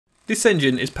This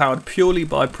engine is powered purely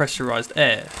by pressurised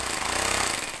air,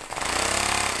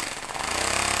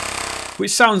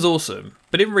 which sounds awesome,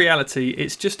 but in reality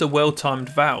it's just a well-timed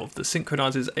valve that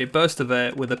synchronises a burst of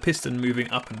air with a piston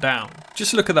moving up and down.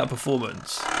 Just look at that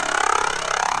performance.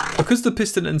 Because the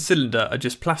piston and cylinder are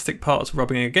just plastic parts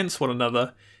rubbing against one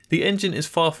another, the engine is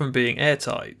far from being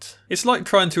airtight. It's like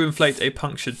trying to inflate a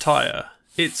punctured tyre.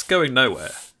 It's going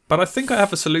nowhere. But I think I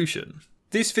have a solution.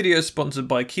 This video is sponsored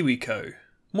by KiwiCo.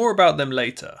 More about them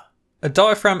later. A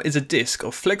diaphragm is a disc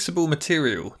of flexible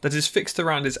material that is fixed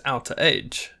around its outer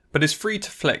edge, but is free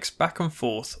to flex back and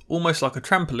forth almost like a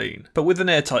trampoline, but with an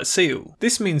airtight seal.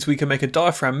 This means we can make a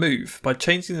diaphragm move by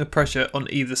changing the pressure on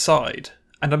either side,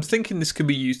 and I'm thinking this could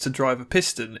be used to drive a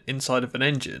piston inside of an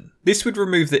engine. This would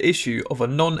remove the issue of a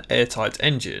non-airtight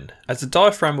engine, as the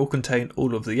diaphragm will contain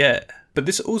all of the air. But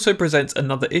this also presents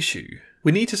another issue.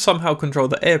 We need to somehow control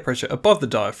the air pressure above the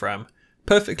diaphragm,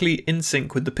 perfectly in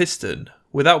sync with the piston,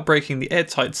 without breaking the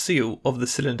airtight seal of the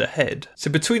cylinder head.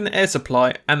 So between the air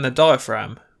supply and the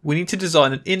diaphragm, we need to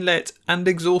design an inlet and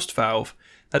exhaust valve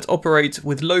that operate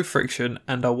with low friction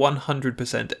and are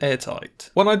 100% airtight.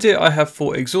 One idea I have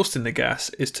for exhausting the gas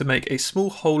is to make a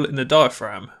small hole in the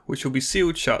diaphragm, which will be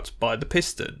sealed shut by the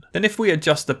piston. Then if we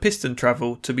adjust the piston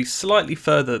travel to be slightly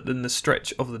further than the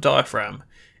stretch of the diaphragm,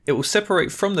 it will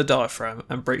separate from the diaphragm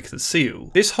and break the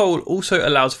seal. This hole also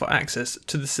allows for access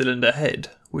to the cylinder head,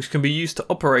 which can be used to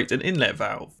operate an inlet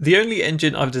valve. The only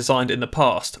engine I've designed in the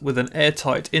past with an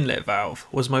airtight inlet valve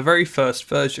was my very first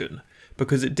version,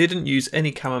 because it didn't use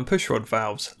any cam and pushrod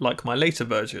valves like my later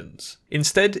versions.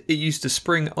 Instead, it used a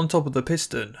spring on top of the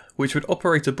piston, which would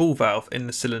operate a ball valve in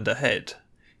the cylinder head,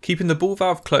 keeping the ball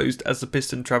valve closed as the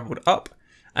piston travelled up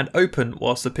and open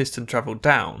whilst the piston travelled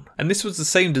down. And this was the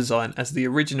same design as the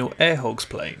original Air Hogs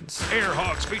planes. Air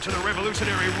Hogs feature the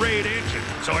revolutionary Raid engine,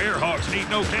 so Air Hogs need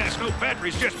no gas, no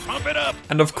batteries, just pump it up.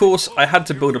 And of course, I had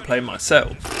to build a plane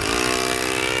myself.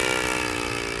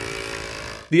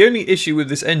 The only issue with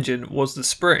this engine was the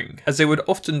spring, as they would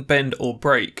often bend or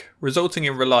break, resulting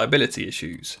in reliability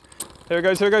issues. Here it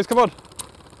goes, come on!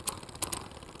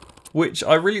 Which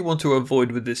I really want to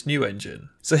avoid with this new engine.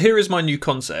 So here is my new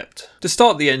concept. To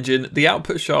start the engine, the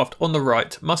output shaft on the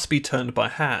right must be turned by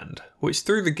hand, which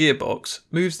through the gearbox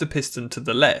moves the piston to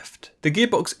the left. The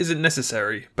gearbox isn't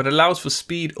necessary, but allows for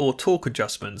speed or torque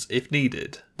adjustments if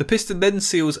needed. The piston then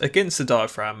seals against the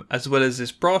diaphragm, as well as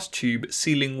this brass tube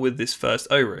sealing with this first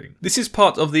O-ring. This is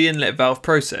part of the inlet valve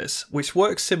process, which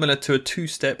works similar to a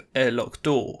two-step airlock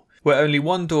door, where only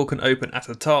one door can open at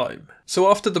a time. So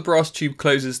after the brass tube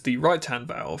closes the right hand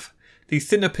valve, the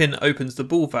thinner pin opens the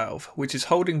ball valve, which is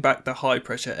holding back the high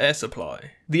pressure air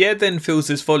supply. The air then fills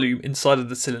this volume inside of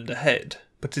the cylinder head,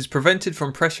 but is prevented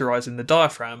from pressurising the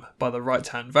diaphragm by the right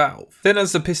hand valve. Then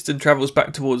as the piston travels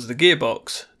back towards the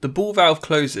gearbox, the ball valve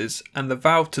closes and the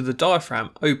valve to the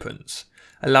diaphragm opens,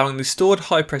 allowing the stored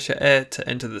high pressure air to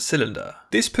enter the cylinder.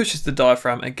 This pushes the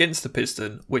diaphragm against the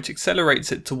piston, which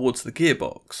accelerates it towards the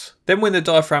gearbox. Then when the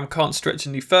diaphragm can't stretch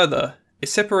any further, it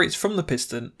separates from the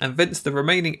piston and vents the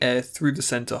remaining air through the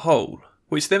centre hole,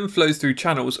 which then flows through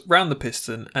channels round the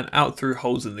piston and out through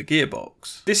holes in the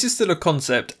gearbox. This is still a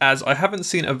concept, as I haven't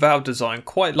seen a valve design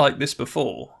quite like this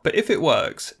before, but if it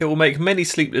works, it will make many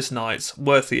sleepless nights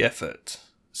worth the effort.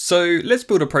 So let's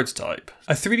build a prototype.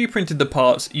 I 3D printed the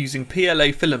parts using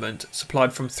PLA filament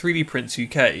supplied from 3D Prints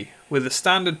UK with a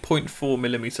standard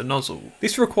 0.4mm nozzle.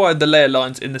 This required the layer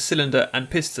lines in the cylinder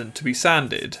and piston to be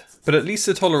sanded, but at least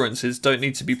the tolerances don't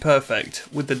need to be perfect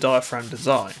with the diaphragm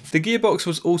design. The gearbox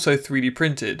was also 3D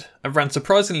printed and ran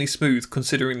surprisingly smooth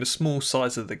considering the small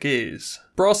size of the gears.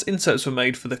 Brass inserts were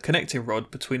made for the connecting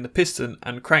rod between the piston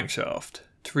and crankshaft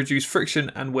to reduce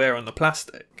friction and wear on the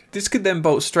plastic. This could then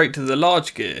bolt straight to the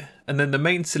large gear, and then the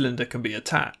main cylinder can be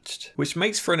attached, which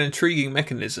makes for an intriguing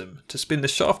mechanism to spin the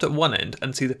shaft at one end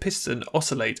and see the piston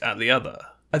oscillate at the other.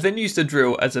 I then used a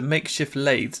drill as a makeshift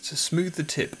lathe to smooth the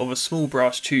tip of a small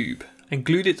brass tube and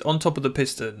glued it on top of the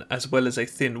piston as well as a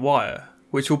thin wire,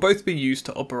 which will both be used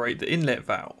to operate the inlet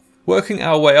valve. Working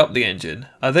our way up the engine,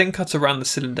 I then cut around the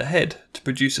cylinder head to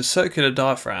produce a circular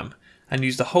diaphragm and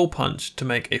used a hole punch to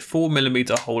make a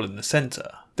 4mm hole in the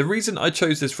centre. The reason I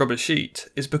chose this rubber sheet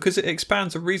is because it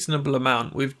expands a reasonable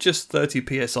amount with just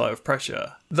 30 psi of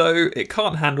pressure, though it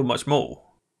can't handle much more.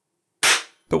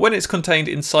 But when it's contained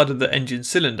inside of the engine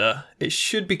cylinder, it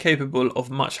should be capable of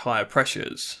much higher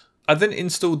pressures. I then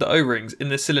installed the O-rings in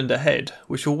the cylinder head,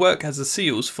 which will work as the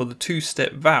seals for the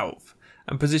two-step valve,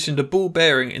 and positioned a ball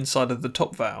bearing inside of the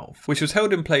top valve, which was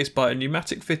held in place by a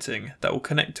pneumatic fitting that will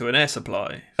connect to an air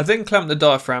supply. I then clamped the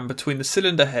diaphragm between the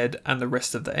cylinder head and the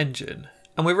rest of the engine,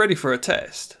 and we're ready for a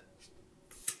test.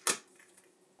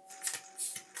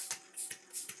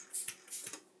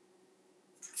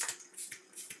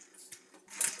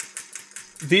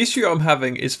 The issue I'm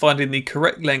having is finding the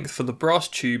correct length for the brass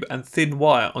tube and thin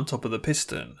wire on top of the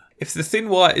piston. If the thin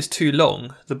wire is too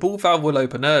long, the ball valve will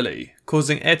open early,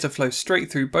 causing air to flow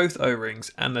straight through both O-rings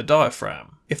and the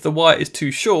diaphragm. If the wire is too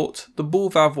short, the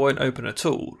ball valve won't open at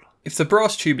all. If the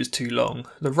brass tube is too long,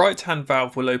 the right hand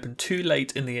valve will open too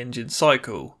late in the engine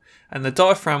cycle, and the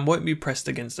diaphragm won't be pressed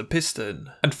against the piston.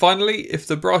 And finally, if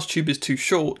the brass tube is too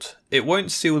short, it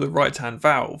won't seal the right hand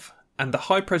valve, and the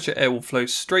high pressure air will flow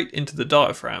straight into the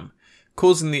diaphragm,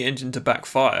 causing the engine to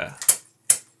backfire.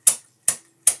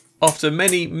 After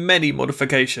many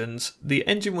modifications, the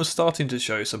engine was starting to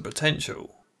show some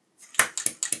potential.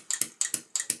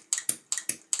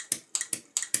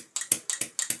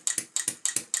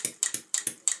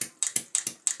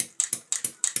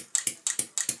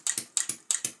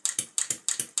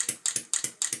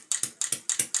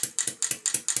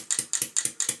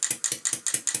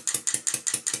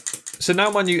 So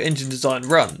now my new engine design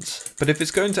runs, but if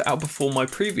it's going to outperform my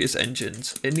previous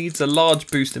engines, it needs a large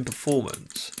boost in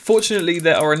performance. Fortunately,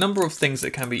 there are a number of things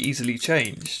that can be easily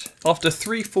changed. After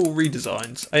 3 full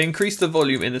redesigns, I increased the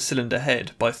volume in the cylinder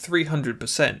head by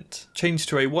 300%, changed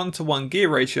to a 1:1 gear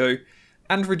ratio,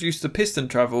 and reduced the piston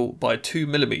travel by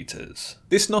 2mm.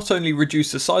 This not only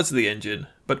reduced the size of the engine,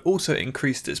 but also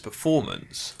increased its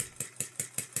performance.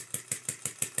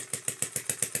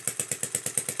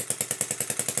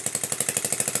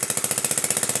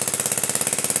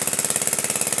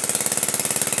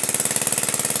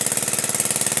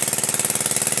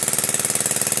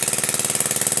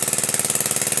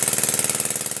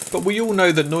 But we all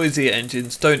know that noisier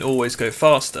engines don't always go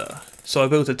faster, so I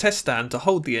built a test stand to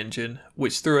hold the engine,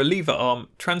 which through a lever arm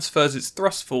transfers its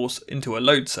thrust force into a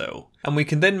load cell, and we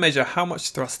can then measure how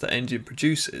much thrust the engine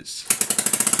produces.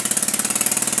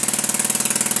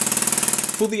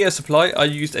 For the air supply, I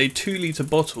used a 2 litre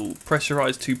bottle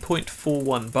pressurised to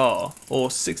 0.41 bar, or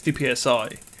 60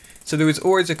 psi, so there is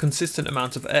always a consistent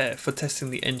amount of air for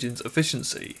testing the engine's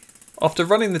efficiency. After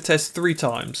running the test 3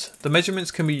 times, the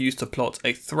measurements can be used to plot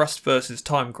a thrust versus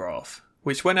time graph,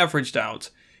 which when averaged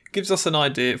out, gives us an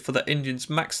idea for the engine's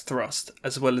max thrust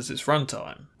as well as its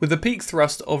runtime. With a peak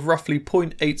thrust of roughly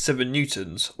 0.87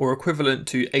 newtons, or equivalent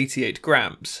to 88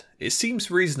 grams, it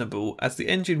seems reasonable as the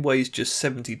engine weighs just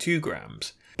 72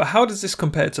 grams. But how does this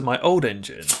compare to my old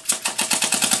engine?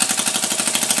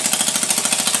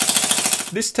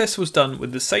 This test was done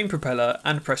with the same propeller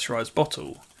and pressurised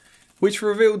bottle, which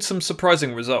revealed some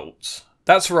surprising results.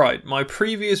 That's right, my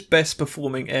previous best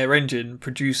performing air engine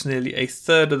produced nearly a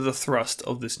third of the thrust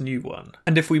of this new one.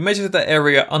 And if we measure the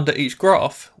area under each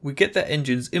graph, we get the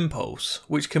engine's impulse,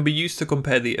 which can be used to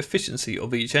compare the efficiency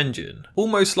of each engine.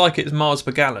 Almost like it's miles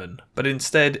per gallon, but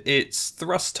instead it's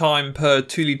thrust time per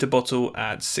 2 litre bottle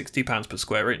at 60 pounds per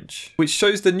square inch, which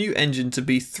shows the new engine to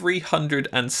be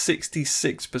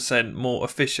 366% more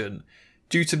efficient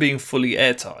due to being fully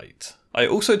airtight. I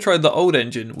also tried the old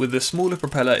engine with the smaller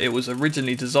propeller it was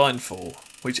originally designed for,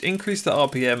 which increased the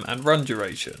RPM and run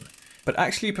duration, but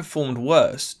actually performed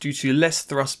worse due to less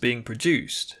thrust being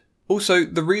produced. Also,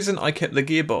 the reason I kept the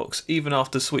gearbox even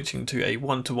after switching to a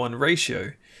 1:1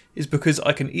 ratio is because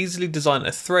I can easily design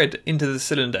a thread into the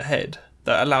cylinder head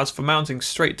that allows for mounting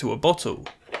straight to a bottle,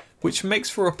 which makes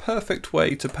for a perfect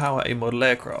way to power a model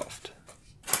aircraft.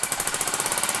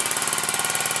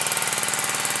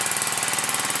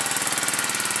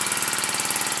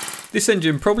 This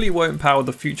engine probably won't power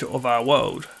the future of our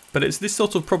world, but it's this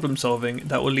sort of problem solving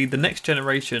that will lead the next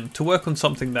generation to work on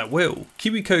something that will.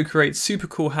 KiwiCo creates super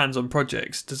cool hands-on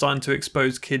projects designed to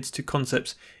expose kids to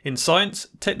concepts in science,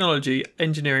 technology,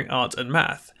 engineering, art and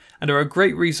math, and are a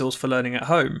great resource for learning at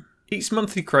home. Each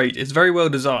monthly crate is very well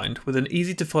designed with an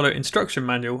easy to follow instruction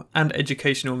manual and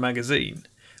educational magazine,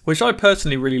 which I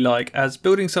personally really like, as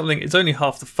building something is only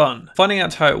half the fun. Finding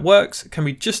out how it works can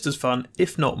be just as fun,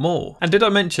 if not more. And did I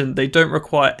mention they don't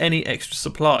require any extra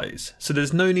supplies, so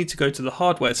there's no need to go to the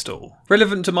hardware store.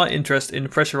 Relevant to my interest in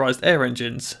pressurised air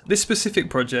engines, this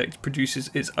specific project produces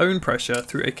its own pressure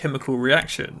through a chemical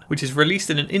reaction, which is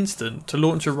released in an instant to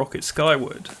launch a rocket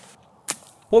skyward.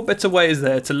 What better way is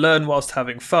there to learn whilst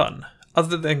having fun,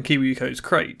 other than KiwiCo's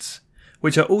crates,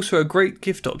 which are also a great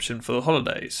gift option for the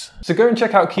holidays. So go and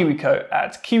check out KiwiCo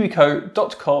at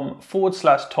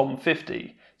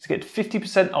kiwico.com/Tom50 to get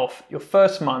 50% off your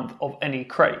first month of any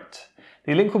crate.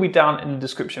 The link will be down in the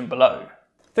description below.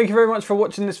 Thank you very much for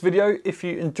watching this video. If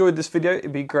you enjoyed this video,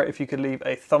 it'd be great if you could leave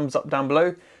a thumbs up down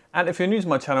below. And if you're new to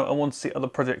my channel and want to see other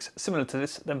projects similar to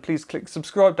this, then please click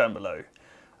subscribe down below.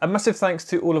 A massive thanks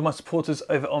to all of my supporters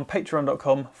over on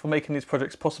patreon.com for making these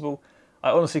projects possible. I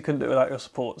honestly couldn't do it without your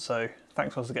support, so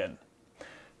thanks once again.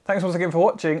 Thanks once again for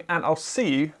watching, and I'll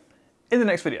see you in the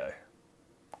next video.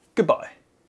 Goodbye.